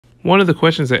One of the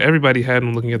questions that everybody had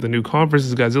when looking at the new Kong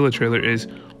vs. Godzilla trailer is,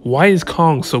 why is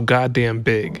Kong so goddamn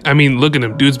big? I mean, look at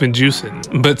him, dude's been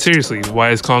juicing. But seriously, why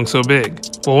is Kong so big?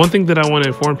 Well, one thing that I want to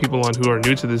inform people on who are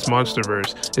new to this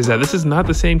monsterverse is that this is not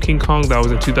the same King Kong that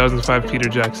was in 2005 Peter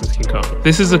Jackson's King Kong.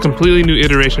 This is a completely new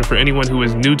iteration for anyone who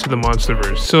is new to the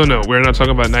monsterverse. So no, we're not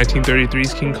talking about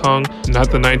 1933's King Kong, not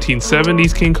the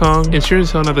 1970s King Kong, and sure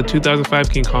as hell not the 2005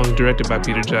 King Kong directed by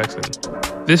Peter Jackson.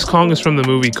 This Kong is from the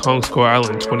movie Kong Skull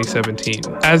Island 2017.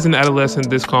 As an adolescent,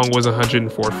 this Kong was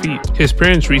 104 feet. His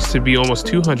parents reached to be almost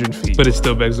 200 feet, but it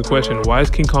still begs the question, why is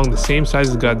King Kong the same size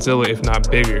as Godzilla if not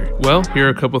bigger? Well, here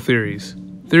are a couple theories.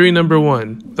 Theory number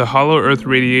 1, the hollow earth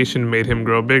radiation made him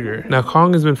grow bigger. Now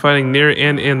Kong has been fighting near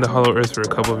and in the hollow earth for a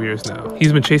couple of years now.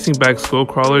 He's been chasing back skull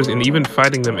crawlers and even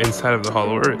fighting them inside of the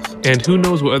hollow earth. And who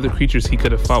knows what other creatures he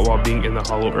could have fought while being in the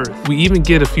hollow earth. We even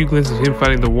get a few glimpses of him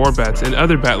fighting the war bats and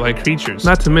other bat-like creatures.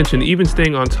 Not to mention, even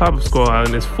staying on top of Skull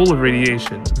Island is full of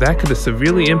radiation. That could have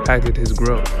severely impacted his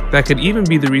growth. That could even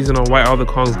be the reason on why all the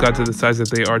Kongs got to the size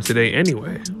that they are today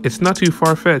anyway. It's not too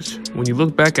far-fetched. When you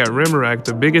look back at Remorak,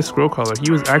 the biggest scroll crawler, he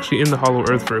was actually in the hollow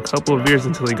earth for a couple of years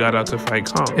until he got out to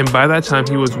fight Kong. And by that time,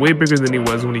 he was way bigger than he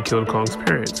was when he killed Kong's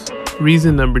parents.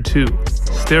 Reason number 2,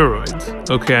 steroids.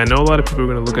 Okay, I know a lot of people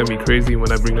are going to look at me crazy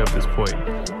when I bring up this point,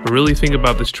 but really think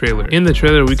about this trailer. In the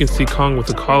trailer, we can see Kong with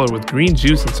a collar with green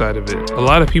juice inside of it. A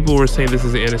lot of people were saying this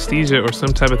is anesthesia or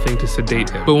some type of thing to sedate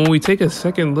him. But when we take a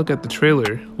second look at the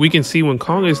trailer, we can see when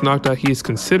Kong is knocked out, he is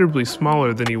considerably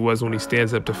smaller than he was when he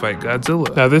stands up to fight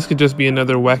Godzilla. Now this could just be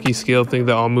another wacky scale thing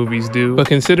that all movies do, but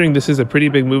considering this is a pretty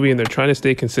big movie and they're trying to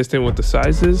stay consistent with the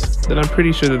sizes, then I'm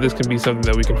pretty sure that this can be something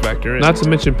that we can factor in. Not to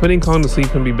mention, putting Kong to sleep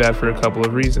can be bad for a couple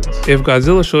of reasons. If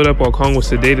Godzilla showed up while Kong was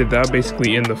sedated, that would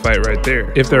basically end the fight right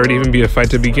there, if there would even be a fight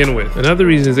to begin with. Another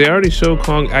reason is they already showed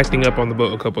Kong acting up on the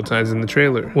boat a couple times in the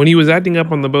trailer. When he was acting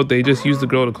up on the boat, they just used the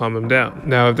girl to calm him down.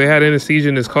 Now, if they had anesthesia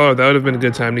in his collar, that would have been a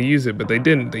good time to use it, but they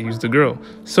didn't. They used the girl.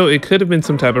 So it could have been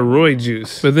some type of roid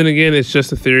juice. But then again, it's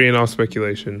just a theory and all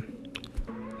speculation.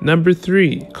 Number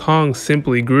 3, Kong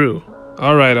simply grew.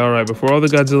 Alright, before all the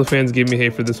Godzilla fans give me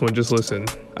hate for this one, just listen.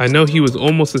 I know he was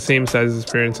almost the same size as his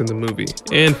parents in the movie,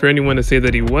 and for anyone to say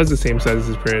that he was the same size as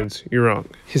his parents, you're wrong.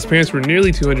 His parents were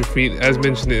nearly 200 feet, as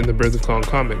mentioned in the Birth of Kong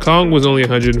comic. Kong was only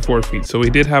 104 feet, so he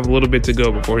did have a little bit to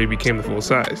go before he became the full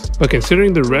size. But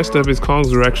considering the rest of his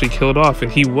Kongs were actually killed off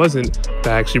and he wasn't, that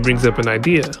actually brings up an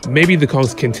idea. Maybe the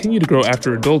Kongs continue to grow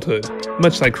after adulthood,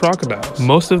 much like crocodiles.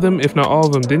 Most of them, if not all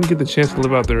of them, didn't get the chance to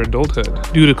live out their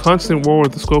adulthood due to constant war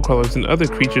with the skull crawlers and other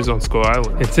creatures on Skull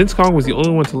Island. And since Kong was the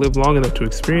only one to live long enough to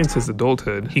experience his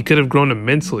adulthood, he could have grown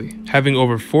immensely, having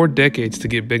over 4 decades to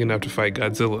get big enough to fight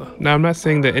Godzilla. Now, I'm not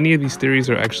saying that any of these theories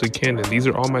are actually canon. These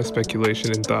are all my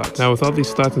speculation and thoughts. Now, with all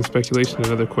these thoughts and speculation,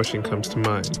 another question comes to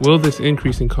mind. Will this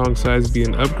increase in Kong's size be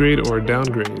an upgrade or a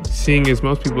downgrade? Seeing as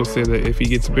most people say that if he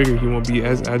gets bigger, he won't be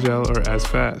as agile or as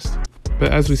fast.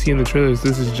 But as we see in the trailers,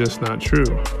 this is just not true.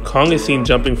 Kong is seen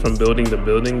jumping from building to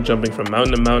building, jumping from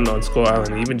mountain to mountain on Skull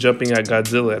Island, even jumping at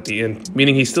Godzilla at the end,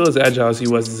 meaning he's still as agile as he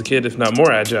was as a kid, if not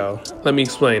more agile. Let me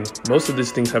explain. Most of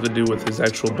these things have to do with his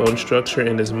actual bone structure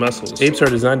and his muscles. Apes are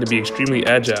designed to be extremely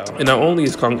agile, and not only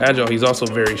is Kong agile, he's also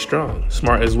very strong,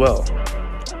 smart as well.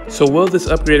 So will this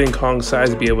upgrade in Kong's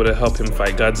size be able to help him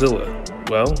fight Godzilla?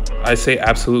 Well, I say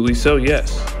absolutely so,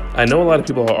 yes. I know a lot of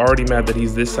people are already mad that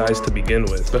he's this size to begin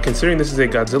with, but considering this is a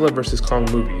Godzilla vs. Kong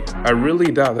movie, I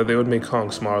really doubt that they would make Kong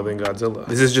smaller than Godzilla.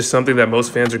 This is just something that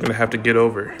most fans are going to have to get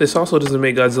over. This also doesn't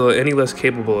make Godzilla any less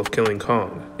capable of killing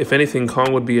Kong. If anything,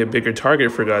 Kong would be a bigger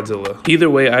target for Godzilla. Either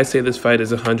way, I say this fight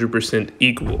is 100%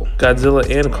 equal. Godzilla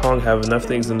and Kong have enough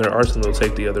things in their arsenal to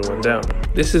take the other one down.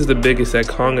 This is the biggest that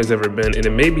Kong has ever been, and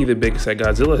it may be the biggest that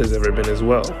Godzilla has ever been as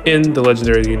well. In the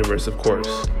legendary universe, of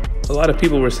course. A lot of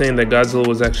people were saying that Godzilla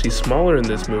was actually smaller in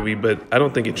this movie, but I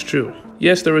don't think it's true.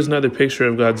 Yes, there was another picture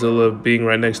of Godzilla being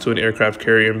right next to an aircraft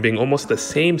carrier and being almost the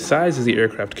same size as the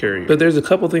aircraft carrier. But there's a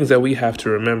couple things that we have to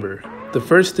remember. The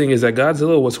first thing is that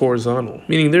Godzilla was horizontal,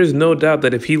 meaning there's no doubt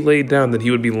that if he laid down that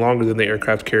he would be longer than the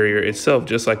aircraft carrier itself,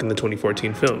 just like in the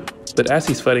 2014 film. But as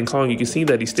he's fighting Kong, you can see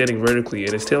that he's standing vertically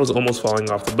and his tail is almost falling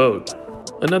off the boat.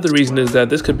 Another reason is that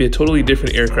this could be a totally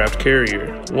different aircraft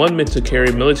carrier, one meant to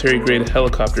carry military-grade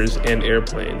helicopters and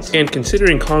airplanes. And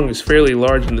considering Kong is fairly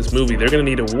large in this movie, they're going to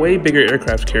need a way bigger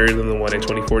aircraft carrier than the one in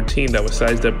 2014 that was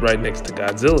sized up right next to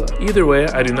Godzilla. Either way,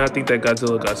 I do not think that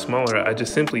Godzilla got smaller, I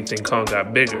just simply think Kong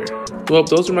got bigger. Well,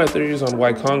 those are my theories on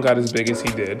why Kong got as big as he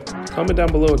did. Comment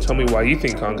down below and tell me why you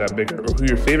think Kong got bigger, or who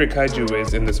your favorite kaiju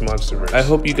is in this monsterverse. I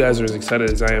hope you guys are as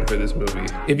excited as I am for this movie.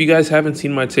 If you guys haven't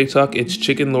seen my TikTok, it's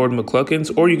Chicken Lord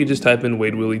McCluckins, or you can just type in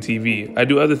Wade Willie TV. I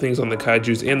do other things on the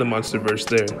kaijus and the monsterverse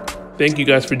there. Thank you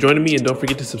guys for joining me, and don't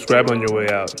forget to subscribe on your way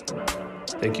out.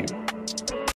 Thank you.